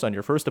 welcome bonus on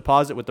your first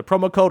deposit with the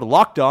promo code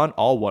LOCKEDON,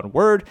 all one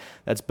word.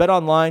 That's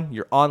BetOnline,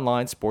 your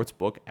online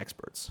sportsbook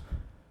experts.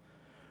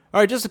 All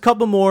right, just a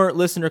couple more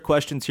listener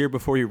questions here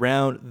before we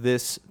round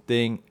this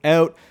thing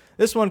out.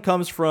 This one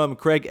comes from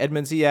Craig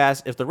Edmonds. He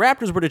asked, if the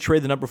Raptors were to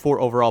trade the number 4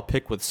 overall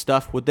pick with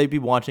stuff, would they be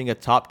wanting a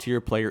top-tier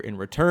player in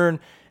return?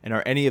 And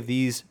are any of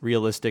these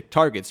realistic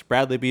targets?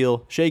 Bradley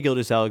Beal, Shai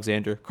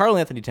Gilgeous-Alexander, Karl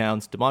Anthony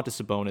Towns,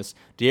 Domantas Sabonis,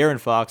 De'Aaron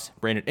Fox,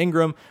 Brandon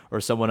Ingram,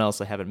 or someone else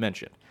I haven't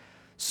mentioned.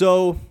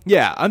 So,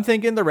 yeah, I'm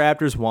thinking the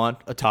Raptors want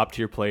a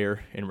top-tier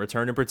player in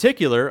return. In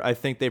particular, I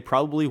think they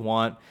probably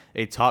want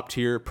a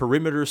top-tier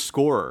perimeter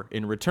scorer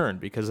in return,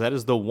 because that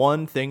is the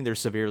one thing they're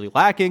severely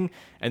lacking,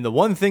 and the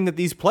one thing that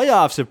these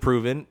playoffs have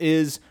proven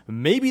is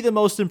maybe the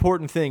most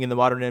important thing in the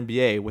modern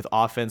NBA, with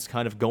offense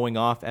kind of going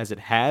off as it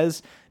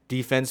has,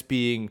 defense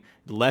being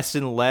less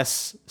and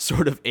less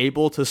sort of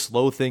able to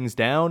slow things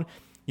down.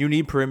 You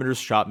need perimeter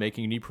shot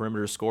making, you need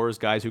perimeter scorers,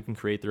 guys who can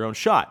create their own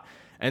shot.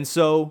 And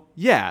so,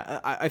 yeah,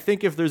 I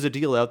think if there's a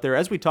deal out there,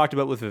 as we talked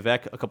about with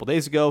Vivek a couple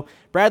days ago,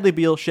 Bradley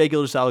Beal, Shai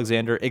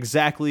Gilgeous-Alexander,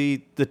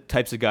 exactly the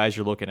types of guys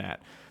you're looking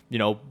at. You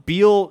know,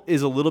 Beal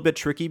is a little bit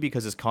tricky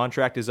because his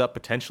contract is up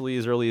potentially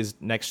as early as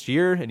next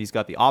year, and he's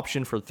got the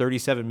option for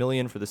 $37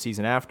 million for the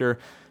season after.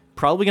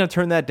 Probably going to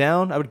turn that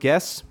down, I would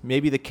guess.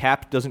 Maybe the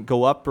cap doesn't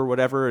go up or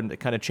whatever, and it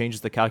kind of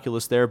changes the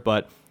calculus there,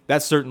 but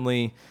that's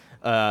certainly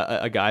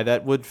a guy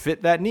that would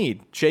fit that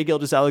need. Shai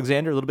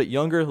Gilgeous-Alexander, a little bit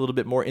younger, a little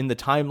bit more in the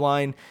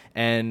timeline,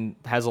 and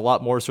has a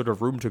lot more sort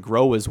of room to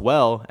grow as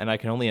well, and I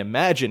can only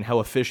imagine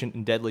how efficient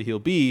and deadly he'll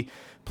be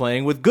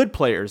playing with good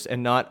players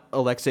and not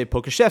Alexei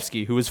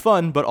Pokusevsky, who is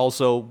fun, but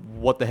also,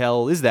 what the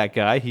hell is that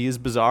guy? He is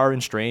bizarre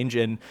and strange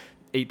and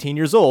 18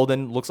 years old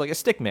and looks like a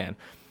stick man.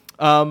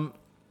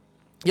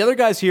 The other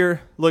guys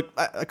here, look,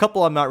 a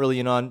couple I'm not really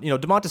in on. You know,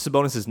 Domantas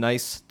Sabonis is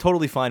nice,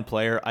 totally fine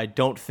player. I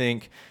don't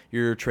think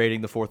you're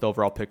trading the 4th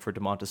overall pick for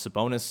Domantas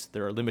Sabonis.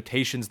 There are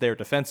limitations there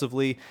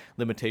defensively,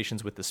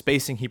 limitations with the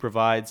spacing he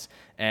provides,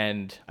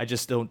 and I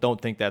just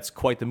don't think that's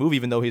quite the move,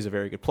 even though he's a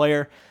very good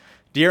player.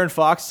 De'Aaron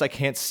Fox, I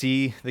can't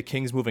see the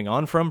Kings moving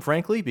on from,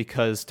 frankly,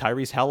 because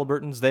Tyrese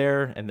Halliburton's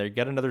there, and they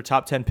get another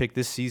top 10 pick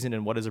this season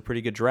in what is a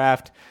pretty good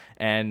draft,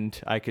 and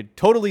I could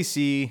totally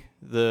see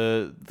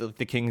the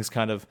Kings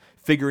kind of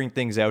figuring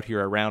things out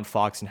here around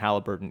Fox and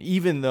Halliburton,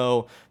 even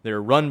though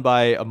they're run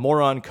by a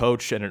moron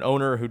coach and an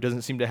owner who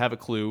doesn't seem to have a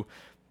clue.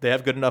 They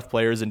have good enough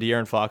players, and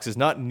De'Aaron Fox is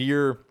not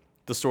near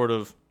the sort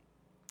of,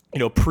 you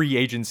know,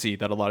 pre-agency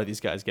that a lot of these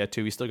guys get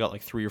to. He's still got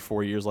like 3 or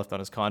 4 years left on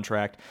his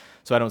contract,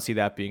 so I don't see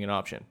that being an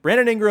option.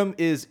 Brandon Ingram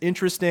is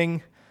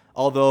interesting,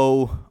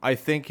 although I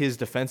think his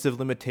defensive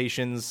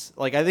limitations,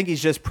 like I think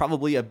he's just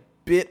probably a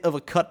bit of a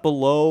cut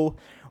below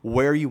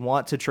where you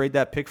want to trade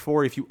that pick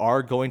for if you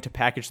are going to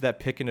package that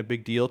pick in a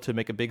big deal to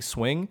make a big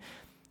swing.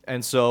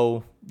 And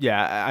so,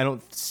 yeah, I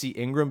don't see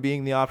Ingram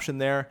being the option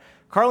there.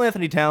 Karl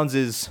Anthony Towns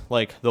is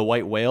like the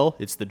white whale.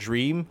 It's the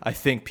dream. I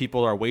think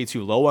people are way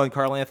too low on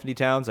Karl Anthony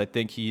Towns. I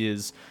think he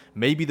is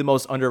maybe the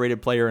most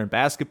underrated player in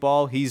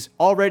basketball. He's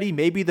already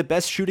maybe the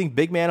best shooting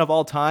big man of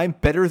all time,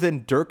 better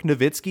than Dirk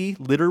Nowitzki,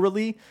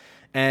 literally.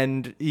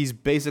 And he's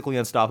basically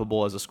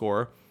unstoppable as a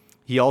scorer.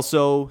 He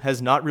also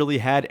has not really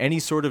had any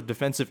sort of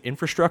defensive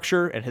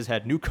infrastructure and has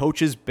had new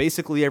coaches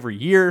basically every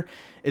year.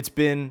 It's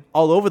been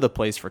all over the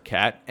place for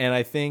Cat, and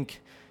I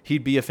think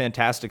he'd be a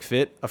fantastic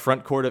fit. A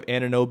front court of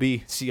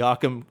Anunoby,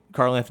 Siakam,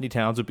 Karl Anthony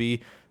Towns would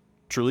be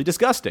truly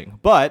disgusting.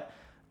 But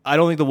I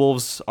don't think the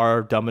Wolves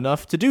are dumb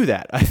enough to do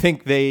that. I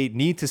think they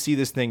need to see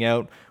this thing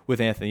out with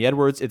Anthony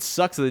Edwards. It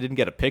sucks that they didn't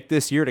get a pick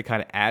this year to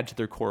kind of add to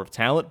their core of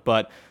talent,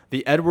 but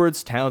the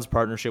Edwards-Towns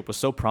partnership was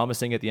so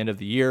promising at the end of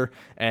the year,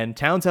 and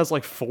Towns has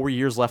like 4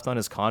 years left on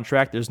his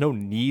contract. There's no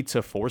need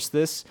to force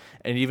this,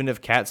 and even if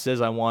Cat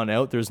says I want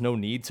out, there's no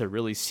need to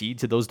really cede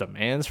to those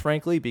demands,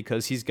 frankly,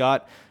 because he's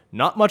got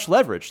not much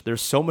leverage.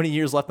 There's so many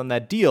years left on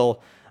that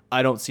deal.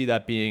 I don't see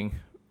that being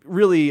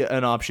really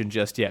an option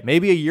just yet.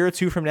 Maybe a year or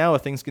two from now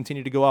if things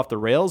continue to go off the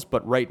rails,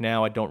 but right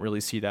now I don't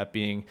really see that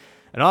being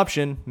an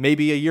option.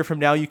 Maybe a year from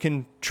now you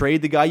can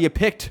trade the guy you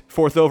picked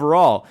 4th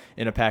overall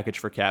in a package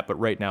for cap, but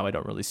right now I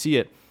don't really see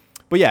it.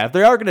 But yeah, if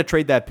they are going to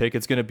trade that pick,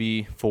 it's going to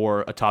be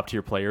for a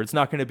top-tier player. It's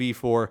not going to be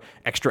for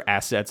extra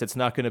assets. It's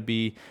not going to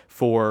be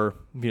for,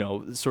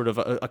 sort of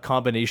a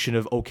combination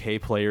of okay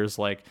players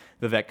like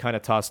Vivek kind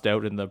of tossed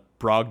out in the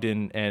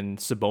Brogdon and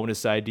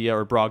Sabonis idea,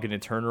 or Brogdon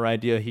and Turner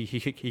idea he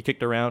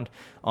kicked around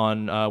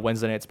on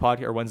Wednesday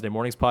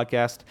morning's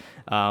podcast.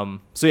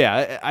 So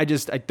yeah, I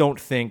don't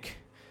think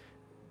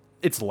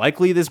it's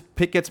likely this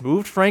pick gets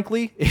moved,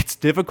 frankly. It's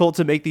difficult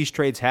to make these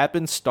trades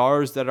happen.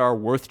 Stars that are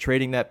worth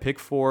trading that pick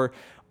for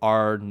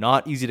are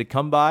not easy to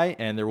come by,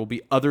 and there will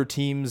be other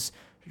teams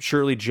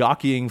surely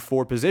jockeying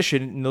for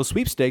position in those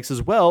sweepstakes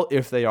as well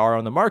if they are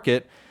on the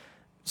market.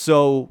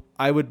 So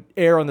I would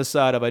err on the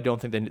side of I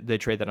don't think they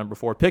trade that number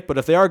 4 pick, but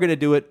if they are going to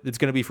do it, it's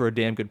going to be for a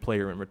damn good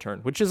player in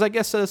return, which is, I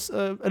guess,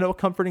 a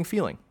comforting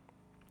feeling.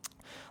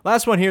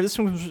 Last one here.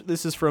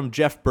 This is from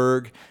Jeff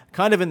Berg,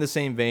 kind of in the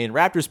same vein.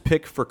 Raptors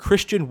pick for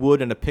Christian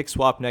Wood and a pick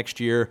swap next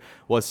year.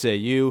 What say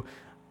you?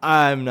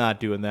 I'm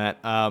not doing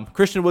that.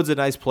 Christian Wood's a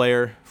nice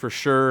player for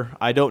sure.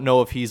 I don't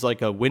know if he's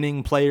like a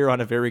winning player on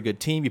a very good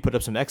team. He put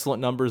up some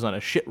excellent numbers on a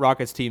shit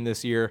Rockets team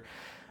this year.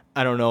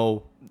 I don't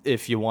know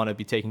if you want to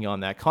be taking on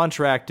that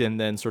contract and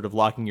then sort of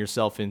locking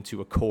yourself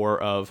into a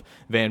core of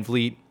Van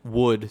Vliet,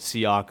 Wood,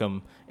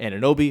 Siakam, and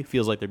Anunoby.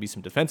 Feels like there'd be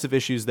some defensive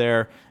issues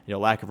there,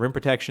 lack of rim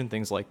protection,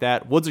 things like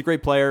that. Wood's a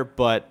great player,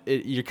 but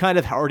you kind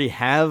of already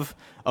have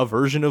a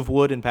version of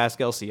Wood in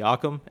Pascal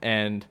Siakam,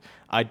 and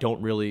I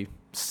don't really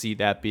see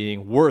that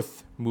being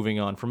worth moving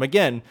on from,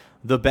 again,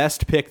 the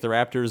best pick the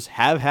Raptors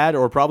have had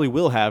or probably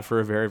will have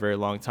for a very, very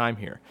long time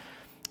here.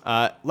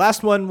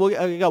 Last one,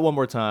 I got one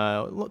more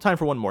time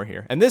for one more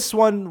here. And this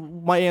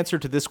one, my answer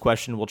to this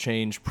question will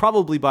change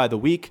probably by the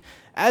week.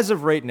 As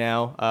of right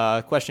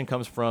now, question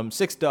comes from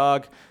Six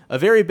Dog, a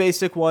very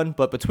basic one,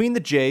 but between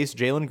the Jays,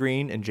 Jalen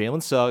Green and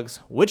Jalen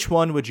Suggs, which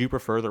one would you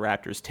prefer the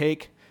Raptors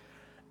take?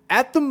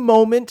 At the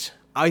moment,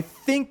 I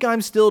think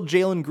I'm still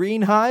Jalen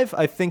Green hive.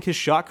 I think his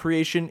shot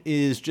creation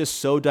is just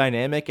so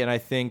dynamic, and I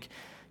think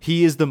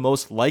he is the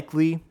most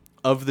likely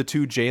of the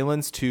two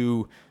Jalens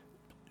to,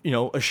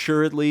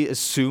 assuredly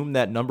assume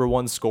that number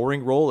 1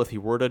 scoring role if he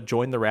were to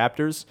join the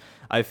Raptors.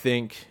 I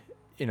think,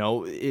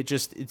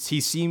 he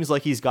seems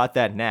like he's got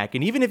that knack.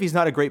 And even if he's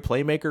not a great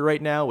playmaker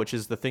right now, which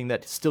is the thing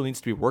that still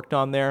needs to be worked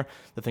on there,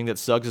 the thing that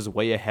Suggs is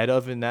way ahead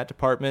of in that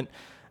department,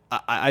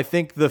 I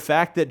think the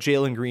fact that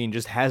Jalen Green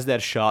just has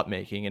that shot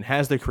making and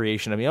has the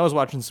creation. I mean, I was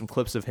watching some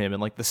clips of him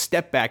and like the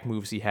step back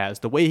moves he has,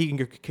 the way he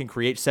can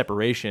create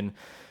separation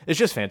is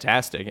just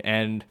fantastic.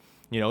 And,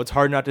 it's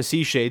hard not to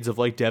see shades of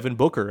like Devin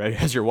Booker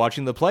as you're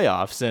watching the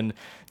playoffs and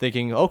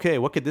thinking, okay,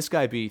 what could this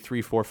guy be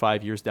 3, 4,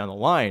 5 years down the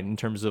line in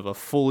terms of a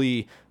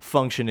fully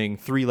functioning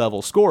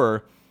 3-level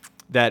scorer?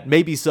 That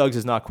maybe Suggs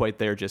is not quite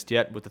there just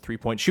yet with the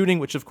 3-point shooting,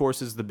 which of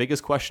course is the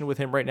biggest question with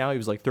him right now. He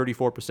was like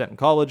 34% in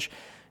college.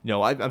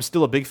 I'm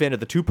still a big fan of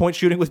the 2-point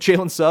shooting with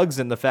Jalen Suggs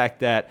and the fact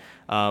that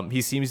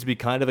he seems to be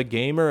kind of a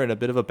gamer and a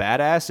bit of a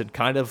badass and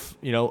kind of,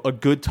 a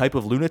good type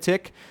of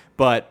lunatic.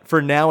 But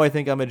for now, I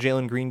think I'm a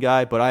Jalen Green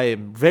guy, but I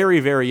am very,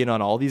 very in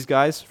on all these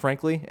guys,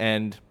 frankly,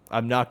 and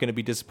I'm not going to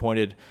be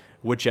disappointed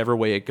whichever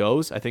way it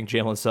goes. I think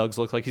Jalen Suggs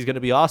looks like he's going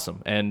to be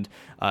awesome. And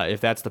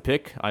if that's the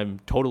pick, I'm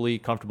totally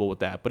comfortable with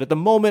that. But at the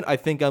moment, I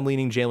think I'm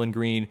leaning Jalen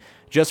Green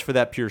just for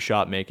that pure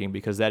shot making,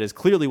 because that is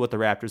clearly what the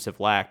Raptors have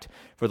lacked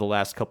for the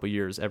last couple of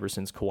years ever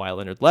since Kawhi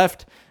Leonard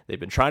left. They've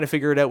been trying to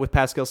figure it out with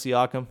Pascal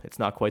Siakam. It's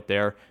not quite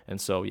there. And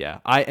so, yeah,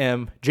 I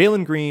am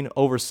Jalen Green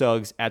over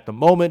Suggs at the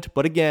moment.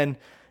 But again,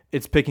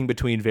 it's picking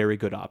between very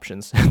good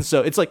options. And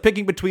so it's like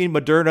picking between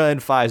Moderna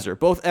and Pfizer.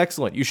 Both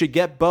excellent. You should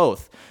get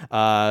both.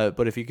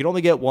 But if you can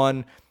only get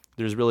one,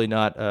 there's really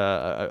not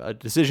a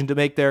decision to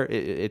make there.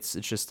 It's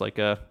just like,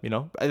 I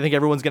think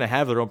everyone's going to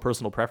have their own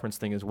personal preference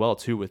thing as well,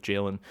 too, with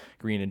Jalen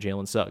Green and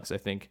Jalen Suggs. I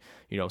think,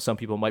 some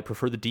people might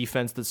prefer the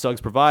defense that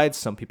Suggs provides.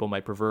 Some people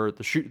might prefer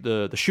the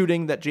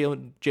shooting that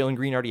Jalen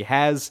Green already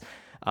has.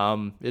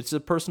 It's a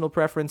personal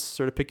preference,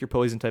 sort of pick your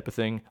poison type of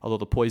thing, although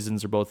the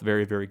poisons are both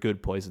very, very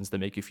good poisons that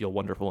make you feel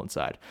wonderful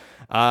inside.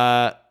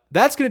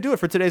 That's going to do it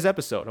for today's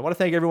episode. I want to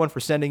thank everyone for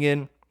sending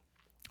in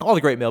all the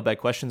great mailbag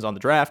questions on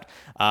the draft.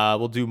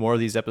 We'll do more of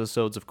these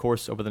episodes, of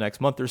course, over the next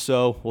month or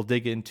so. We'll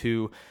dig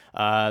into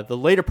the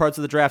later parts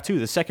of the draft, too,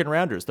 the second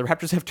rounders. The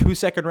Raptors have 2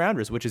 second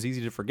rounders, which is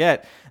easy to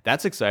forget.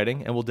 That's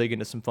exciting, and we'll dig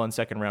into some fun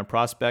second round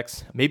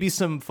prospects, maybe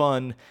some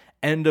fun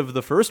end of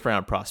the first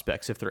round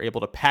prospects if they're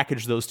able to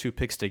package those 2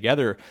 picks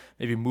together,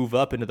 maybe move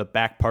up into the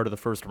back part of the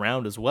first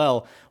round as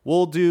well.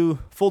 We'll do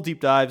full deep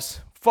dives,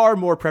 far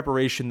more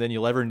preparation than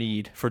you'll ever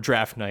need for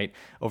draft night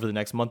over the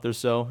next month or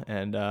so,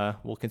 and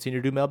we'll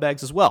continue to do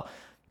mailbags as well.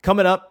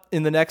 Coming up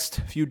in the next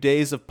few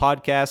days of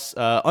podcasts,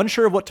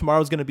 unsure of what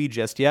tomorrow's going to be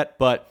just yet,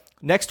 but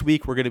Next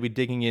week, we're going to be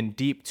digging in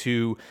deep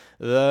to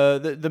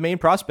the main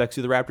prospects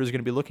who the Raptors are going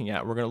to be looking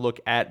at. We're going to look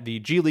at the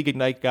G League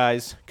Ignite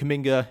guys,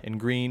 Kuminga and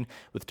Green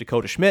with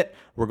Dakota Schmidt.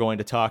 We're going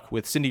to talk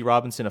with Cindy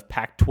Robinson of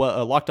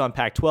Locked On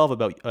Pac-12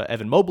 about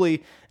Evan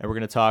Mobley. And we're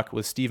going to talk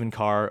with Stephen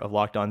Carr of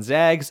Locked On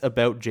Zags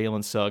about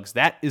Jalen Suggs.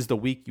 That is the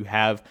week you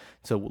have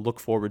to look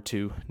forward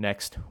to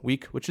next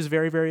week, which is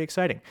very, very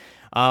exciting.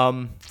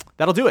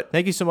 That'll do it.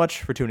 Thank you so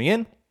much for tuning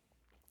in.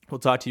 We'll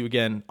talk to you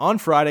again on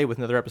Friday with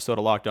another episode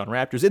of Locked On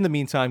Raptors. In the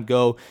meantime,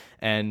 go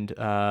and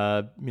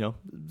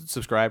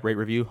subscribe, rate,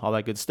 review, all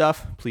that good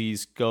stuff.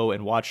 Please go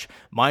and watch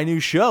my new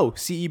show,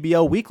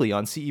 CEBL Weekly,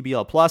 on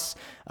CEBL Plus,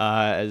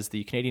 as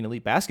the Canadian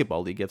Elite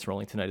Basketball League gets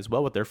rolling tonight as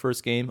well with their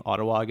first game,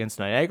 Ottawa against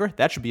Niagara.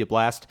 That should be a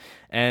blast.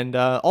 And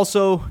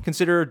also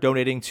consider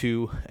donating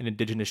to an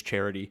Indigenous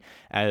charity,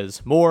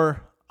 as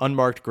more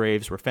unmarked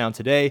graves were found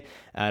today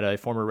at a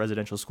former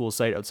residential school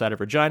site outside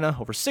of Regina.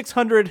 Over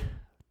 600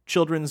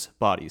 children's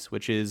bodies,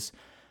 which is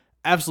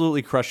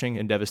absolutely crushing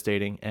and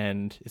devastating,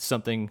 and it's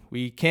something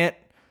we can't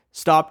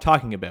stop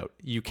talking about.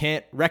 You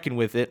can't reckon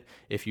with it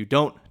if you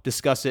don't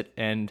discuss it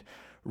and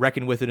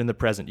reckon with it in the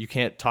present. You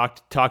can't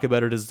talk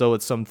about it as though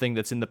it's something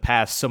that's in the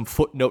past, some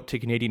footnote to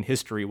Canadian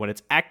history, when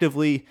it's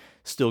actively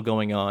still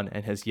going on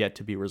and has yet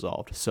to be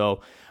resolved. So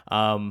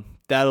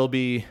that'll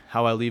be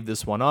how I leave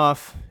this one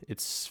off.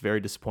 It's very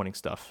disappointing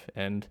stuff.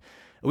 And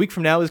a week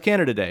from now is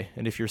Canada Day,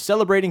 and if you're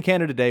celebrating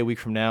Canada Day a week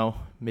from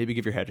now, maybe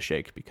give your head a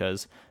shake,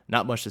 because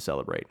not much to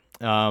celebrate.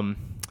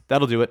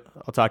 That'll do it.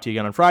 I'll talk to you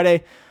again on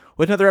Friday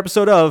with another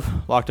episode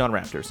of Locked On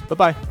Raptors.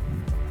 Bye-bye.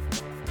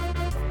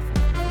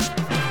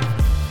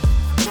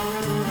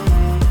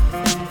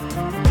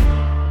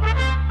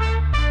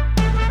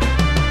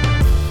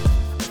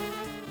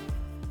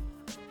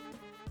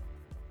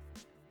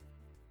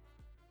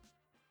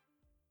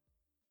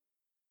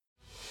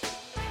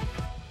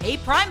 Hey,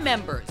 Prime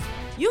members,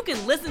 you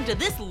can listen to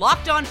this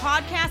Locked On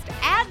podcast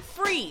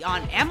ad-free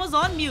on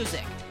Amazon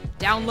Music.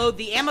 Download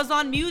the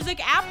Amazon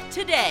Music app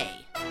today.